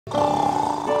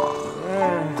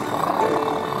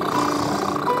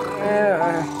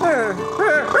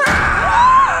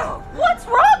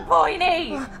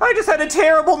Boydie? I just had a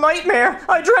terrible nightmare.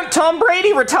 I dreamt Tom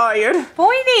Brady retired.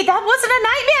 Boydie, that wasn't a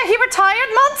nightmare. He retired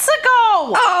months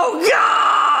ago. Oh,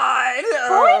 God!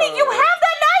 Boydie, you have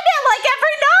that nightmare like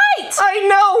every night. I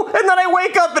know, and then I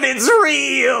wake up and it's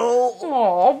real.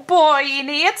 Oh,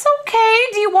 Boydie, it's okay.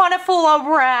 Do you want to fool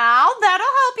around? That'll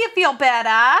help you feel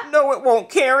better. No, it won't,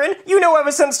 Karen. You know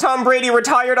ever since Tom Brady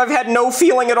retired, I've had no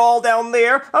feeling at all down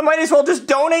there. I might as well just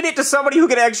donate it to somebody who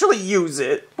could actually use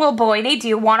it. Well, Boydie, do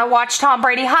you want to watch Tom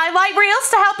Brady highlight reels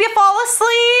to help you fall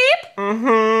asleep?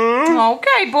 Mm-hmm.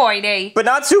 Okay, Boydie. But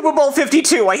not Super Bowl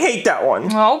 52. I hate that one.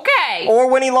 Okay. Or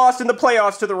when he lost in the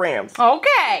playoffs to the Rams.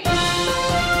 Okay.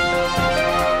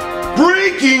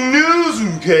 Breaking news,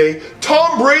 okay?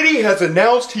 Tom Brady has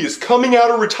announced he is coming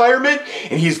out of retirement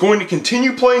and he's going to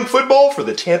continue playing football for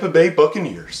the Tampa Bay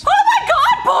Buccaneers. Oh my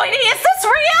God, Boydie, is this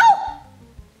real?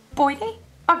 Boydie?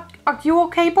 Are you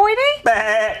okay, Boydie?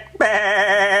 Bah,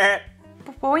 bah,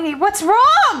 Boydie, what's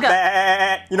wrong?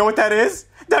 bah. You know what that is?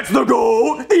 That's the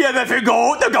GOAT! The MFing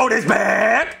GOAT! The GOAT is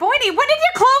back! Boydie, when did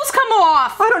your clothes come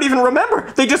off? I don't even remember.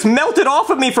 They just melted off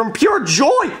of me from pure joy.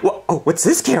 Oh, what's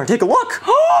this, Karen? Take a look.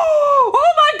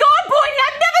 Oh my God, Boydie,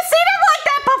 I've never seen it like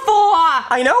that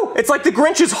before! I know. It's like the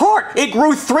Grinch's heart. It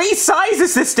grew 3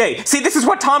 sizes this day. See, this is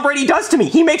what Tom Brady does to me.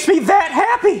 He makes me that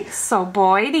happy. So,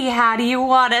 Boydie, how do you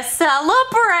want to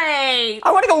celebrate?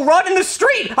 I want to go run in the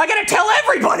street. I gotta tell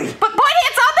everybody. But, Boydie,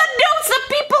 it's on the news. The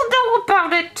people know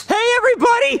about it. Hey,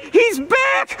 everybody! He's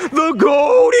back! The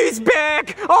GOAT is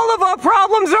back! All of our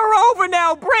problems are over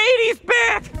now! Brady's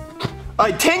back!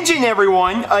 Attention,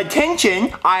 everyone!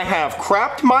 Attention! I have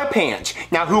crapped my pants.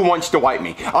 Now, who wants to wipe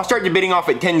me? I'll start the bidding off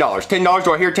at $10. $10,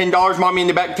 do I hear $10? Mommy in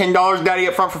the back, $10. Daddy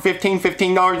up front for $15.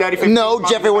 $15, Daddy, $15. No,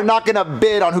 Jeffrey, we're not gonna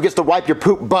bid on who gets to wipe your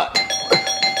poop butt.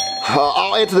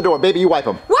 I'll answer the door. Baby, you wipe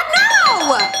him. What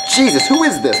now? Jesus, who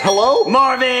is this? Hello?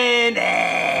 Marvin!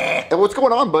 What's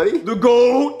going on, buddy? The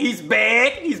GOAT! He's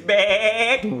back! He's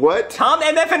back! What? Tom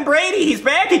MF and Brady! He's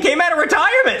back! He came out of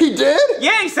retirement! He did?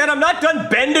 Yeah, he said, I'm not done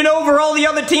bending over all the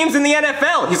other teams in the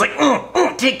NFL. He's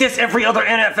like, take this every other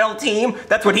NFL team.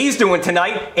 That's what he's doing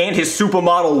tonight. And his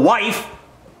supermodel wife.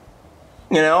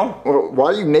 You know? Why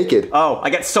are you naked? Oh, I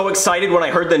got so excited when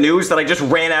I heard the news that I just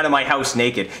ran out of my house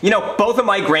naked. You know, both of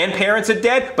my grandparents are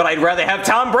dead, but I'd rather have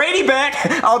Tom Brady back.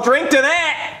 I'll drink to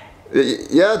that.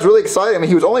 Yeah, it's really exciting. I mean,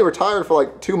 he was only retired for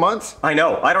like 2 months. I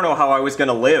know. I don't know how I was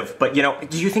gonna live, but you know,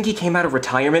 do you think he came out of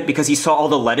retirement because he saw all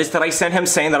the letters that I sent him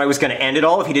saying that I was gonna end it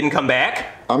all if he didn't come back?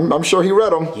 I'm sure he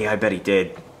read them. Yeah, I bet he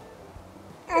did.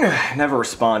 Never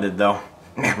responded, though.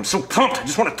 Man, I'm so pumped. I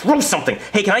just want to throw something.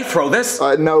 Hey, can I throw this?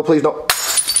 No, please don't.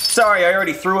 Sorry, I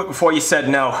already threw it before you said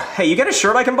no. Hey, you got a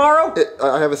shirt I can borrow?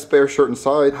 I have a spare shirt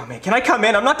inside. Oh, man, can I come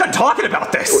in? I'm not done talking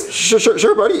about this.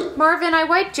 Sure, buddy. Marvin, I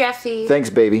wiped Jeffy. Thanks,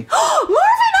 baby. Marvin,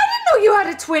 I didn't know you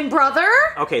had a twin brother.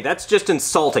 Okay, that's just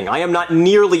insulting. I am not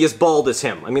nearly as bald as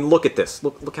him. I mean, look at this.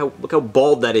 Look how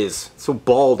bald that is. So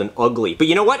bald and ugly. But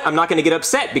you know what? I'm not gonna get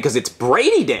upset because it's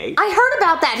Brady Day. I heard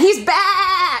about that. He's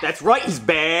back. That's right, he's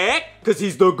back. Because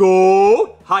he's the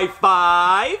GOAT. High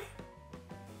five.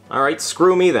 All right,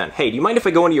 screw me then. Hey, do you mind if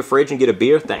I go into your fridge and get a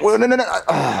beer? Thanks. Well, no.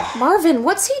 Marvin,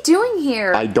 what's he doing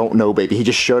here? I don't know, baby. He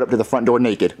just showed up to the front door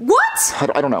naked.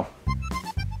 What? I don't know.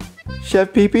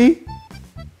 Chef Pee-Pee?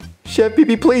 Chef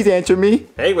Pee-Pee, please answer me.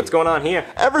 Hey, what's going on here?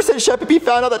 Ever since Chef Pee-Pee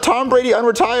found out that Tom Brady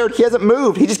unretired, he hasn't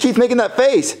moved. He just keeps making that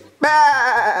face.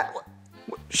 Bah!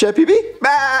 Chef Pee-Pee?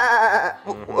 Bah!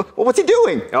 What's he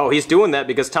doing? Oh, he's doing that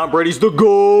because Tom Brady's the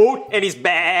GOAT and he's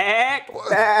back.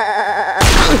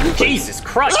 Jesus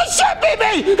Christ. Chef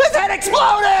Pee-Pee! His head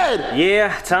exploded!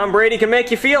 Yeah, Tom Brady can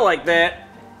make you feel like that.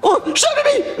 Oh, Chef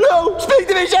Pee-Pee! No! Speak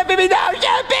to me, Chef Pee-Pee! No,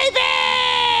 Chef Pee-Pee!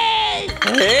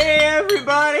 Hey,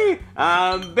 everybody!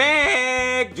 I'm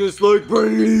back, just like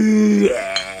Brady.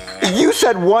 You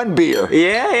said 1 beer.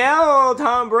 Yeah, well,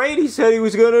 Tom Brady said he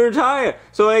was gonna retire.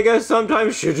 So I guess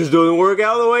sometimes shit just doesn't work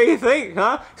out the way you think,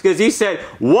 huh? Because he said,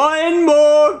 1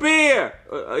 more beer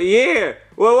a year.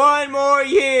 Well, 1 more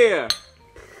year.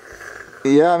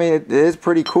 Yeah, I mean, it is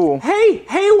pretty cool. Hey,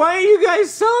 why are you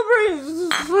guys celebrating? This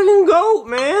is fucking GOAT,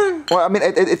 man. Well, I mean,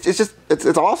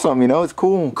 it's awesome, you know? It's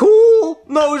cool. Cool?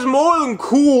 No, it's more than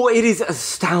cool. It is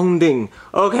astounding.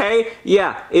 Okay?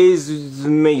 Yeah, it is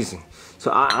amazing.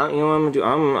 So you know what I'm gonna do?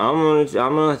 I'm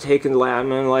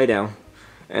gonna lie down,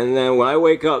 and then when I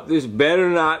wake up, this better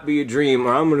not be a dream,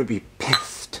 or I'm gonna be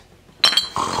pissed.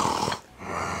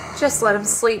 Just let him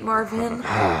sleep, Marvin.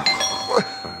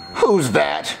 Who's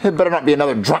that? It better not be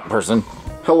another drunk person.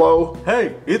 Hello?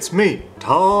 Hey, it's me,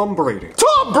 Tom Brady.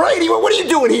 Tom Brady, what are you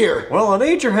doing here? Well, I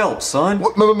need your help, son.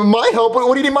 My help?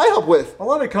 What do you need my help with? Well,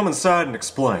 let me come inside and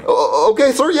explain.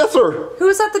 Okay, sir. Yes, sir.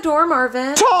 Who's at the door,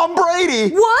 Marvin? Tom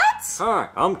Brady. What? Hi,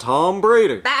 I'm Tom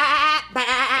Brady.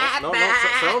 No,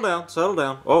 settle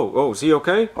down. Oh, is he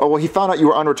okay? Oh, well, he found out you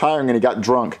were unretiring and he got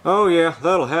drunk. Oh, yeah,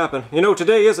 that'll happen. You know,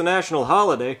 today is a national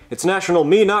holiday. It's National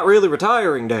Me Not Really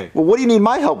Retiring Day. Well, what do you need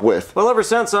my help with? Well, ever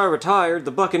since I retired,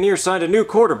 the Buccaneers signed a new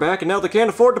quarterback and now they can't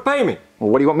afford to pay me. Well,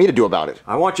 what do you want me to do about it?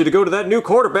 I want you to go to that new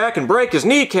quarterback and break his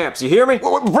kneecaps, you hear me?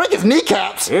 Break his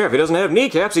kneecaps? Yeah, if he doesn't have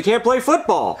kneecaps, he can't play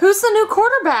football. Who's the new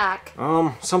quarterback?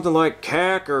 Something like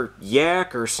Cack or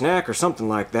Yak or Snack or something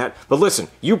like that. But listen,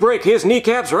 you break his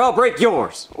kneecaps or I'll break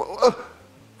yours.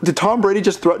 Did Tom Brady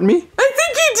just threaten me? I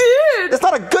think he did. That's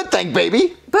not a good thing,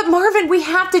 baby. But Marvin, we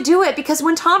have to do it because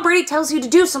when Tom Brady tells you to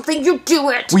do something, you do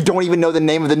it. We don't even know the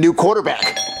name of the new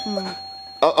quarterback.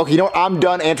 Okay, you know what? I'm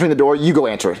done answering the door. You go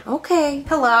answer it. Okay.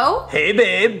 Hello? Hey,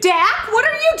 babe. Dak, what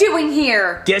are you doing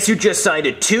here? Guess who just signed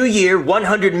a 2-year,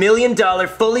 $100 million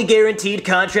fully guaranteed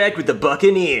contract with the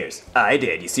Buccaneers? I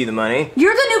did. You see the money?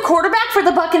 You're the new quarterback for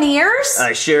the Buccaneers?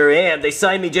 I sure am. They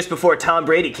signed me just before Tom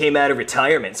Brady came out of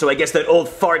retirement, so I guess that old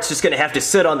fart's just gonna have to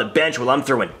sit on the bench while I'm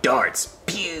throwing darts.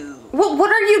 Pew! Well,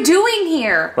 what are you doing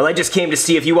here? Well, I just came to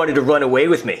see if you wanted to run away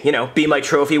with me. You know, be my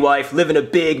trophy wife, live in a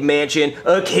big mansion,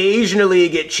 occasionally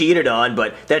get cheated on,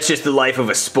 but that's just the life of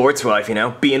a sports wife, you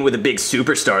know? Being with a big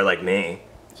superstar like me.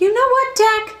 You know what,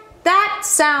 Dak? That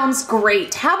sounds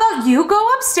great. How about you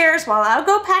go upstairs while I'll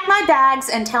go pack my bags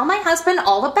and tell my husband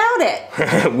all about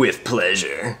it? With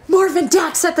pleasure. Marvin,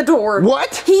 Dak's at the door.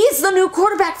 What? He's the new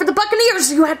quarterback for the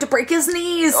Buccaneers. You have to break his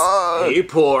knees. Hey,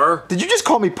 poor. Did you just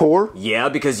call me poor? Yeah,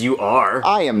 because you are.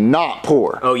 I am not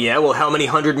poor. Oh yeah? Well, how many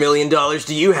 $100 million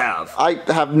do you have? I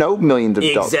have no millions of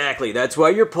dollars. Exactly. That's why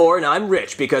you're poor and I'm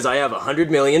rich, because I have $100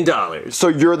 million. So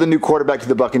you're the new quarterback to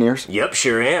the Buccaneers? Yep,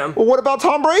 sure am. Well, what about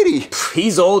Tom Brady?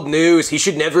 He's old news. He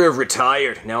should never have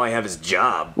retired. Now I have his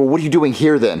job. Well, what are you doing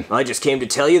here then? I just came to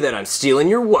tell you that I'm stealing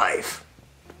your wife.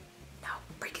 No,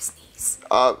 break his knees.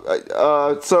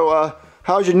 How's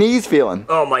your knees feeling?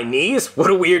 Oh, my knees? What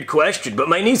a weird question, but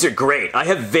my knees are great. I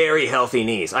have very healthy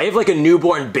knees. I have like a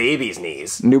newborn baby's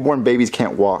knees. Newborn babies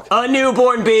can't walk. A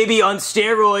newborn baby on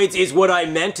steroids is what I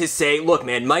meant to say. Look,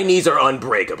 man, my knees are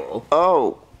unbreakable.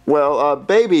 Oh, well,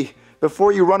 baby,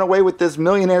 before you run away with this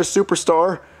millionaire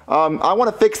superstar, I want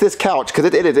to fix this couch because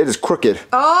it is crooked.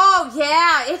 Oh,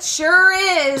 yeah, it sure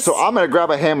is. So I'm going to grab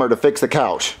a hammer to fix the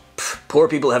couch. Poor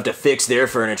people have to fix their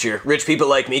furniture. Rich people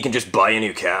like me can just buy a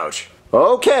new couch.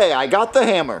 Okay, I got the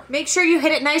hammer. Make sure you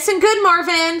hit it nice and good,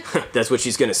 Marvin. That's what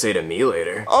she's gonna say to me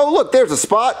later. Oh, look, there's a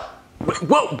spot.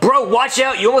 Whoa, bro, watch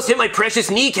out. You almost hit my precious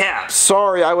kneecaps.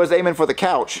 Sorry, I was aiming for the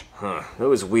couch. Huh, that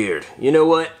was weird. You know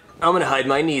what? I'm gonna hide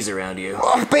my knees around you.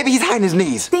 Oh, baby, he's hiding his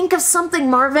knees. Think of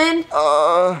something, Marvin.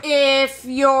 If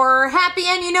you're happy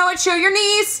and you know it, show your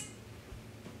knees.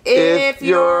 If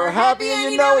you're happy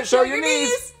and you know it, show your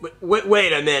knees.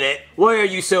 Wait a minute. Why are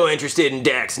you so interested in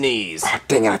Dak's knees? Oh,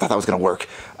 dang it, I thought that was gonna work.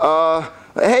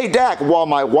 Hey, Dak, while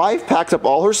my wife packs up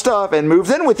all her stuff and moves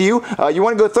in with you, you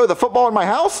wanna go throw the football in my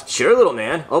house? Sure, little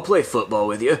man. I'll play football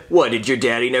with you. What, did your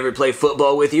daddy never play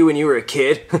football with you when you were a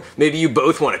kid? Maybe you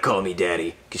both want to call me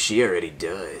daddy, because she already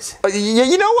does. Yeah,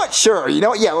 you know what? Sure, you know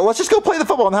what? Yeah, well, let's just go play the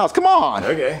football in the house. Come on.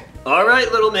 Okay. All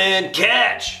right, little man,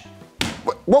 catch.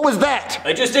 What was that?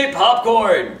 I just ate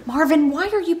popcorn. Marvin, why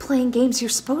are you playing games? You're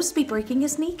supposed to be breaking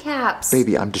his kneecaps.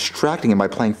 Baby, I'm distracting him by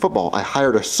playing football. I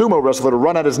hired a sumo wrestler to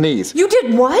run at his knees. You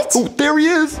did what? Oh, there he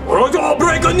is. I'll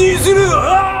break a knees in it.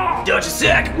 Dodge a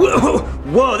sec.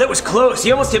 Whoa, that was close.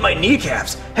 He almost hit my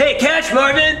kneecaps. Hey, catch,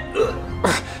 Marvin.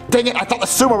 Dang it, I thought the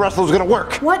sumo wrestler was gonna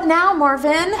work. What now,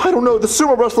 Marvin? I don't know, the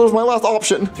sumo wrestler is my last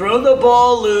option. Throw the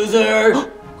ball,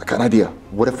 loser. I got an idea.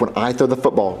 What if when I throw the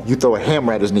football, you throw a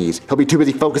hammer at his knees? He'll be too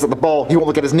busy focused at the ball, he won't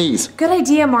look at his knees. Good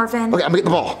idea, Marvin. Okay, I'm gonna get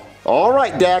the ball. All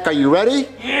right, Dak, are you ready?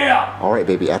 Yeah. All right,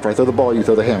 baby, after I throw the ball, you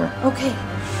throw the hammer. Okay.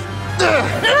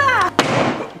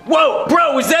 Whoa,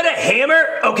 bro, is that a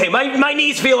hammer? Okay, my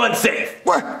knees feel unsafe.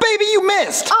 What? Baby, you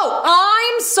missed. Oh,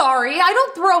 I'm sorry. I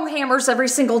don't throw hammers every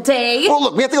single day. Well,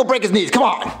 look, we have to go break his knees. Come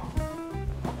on.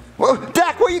 Well,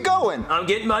 Dak, where you going? I'm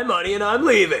getting my money and I'm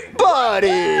leaving. Buddy!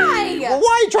 Why? Well,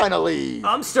 why are you trying to leave?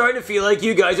 I'm starting to feel like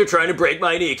you guys are trying to break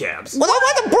my kneecaps. Well, I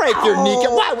want to break your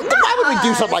kneecap. Why would we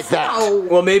do something like that?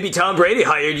 Well, maybe Tom Brady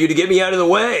hired you to get me out of the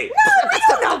way.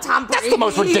 No, Tom Brady. That's the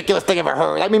most ridiculous thing I've ever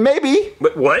heard. I mean, maybe.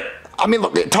 But what? I mean,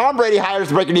 look, Tom Brady hires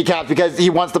to break your kneecaps because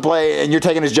he wants to play and you're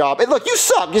taking his job. And look, you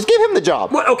suck. Just give him the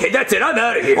job. What? Okay, that's it. I'm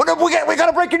out of here. Well, no, we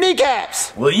gotta break your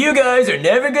kneecaps. Well, you guys are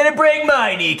never gonna break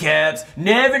my kneecaps.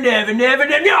 Never, never, never,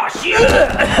 never. Oh, shit.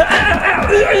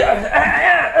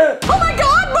 Oh my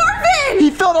God,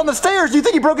 fell down the stairs. Do you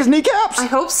think he broke his kneecaps? I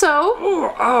hope so.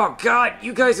 Oh, God,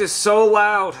 you guys are so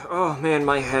loud. Oh, man,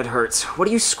 my head hurts. What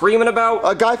are you screaming about?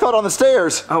 A guy fell down the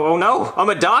stairs. Oh, no, I'm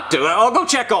a doctor. I'll go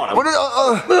check on him.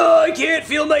 I can't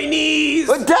feel my knees.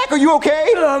 Dak, are you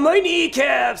okay? My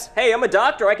kneecaps. Hey, I'm a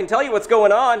doctor. I can tell you what's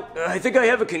going on. I think I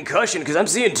have a concussion because I'm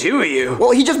seeing two of you.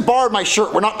 Well, he just borrowed my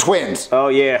shirt. We're not twins. Oh,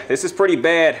 yeah, this is pretty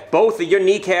bad. Both of your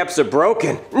kneecaps are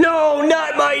broken. No,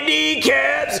 not my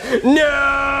kneecaps.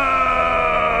 No.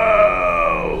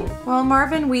 Well,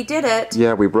 Marvin, we did it.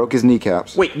 Yeah, we broke his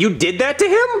kneecaps. Wait, you did that to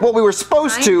him? Well, we were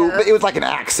supposed to, Kind of. but it was like an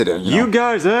accident. You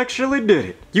guys actually did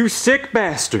it. You sick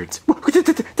bastards.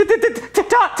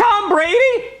 Tom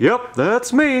Brady? Yep,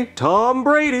 that's me, Tom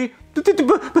Brady. You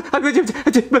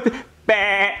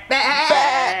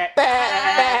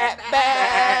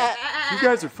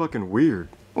guys are fucking weird.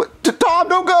 Tom,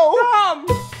 don't go! Tom!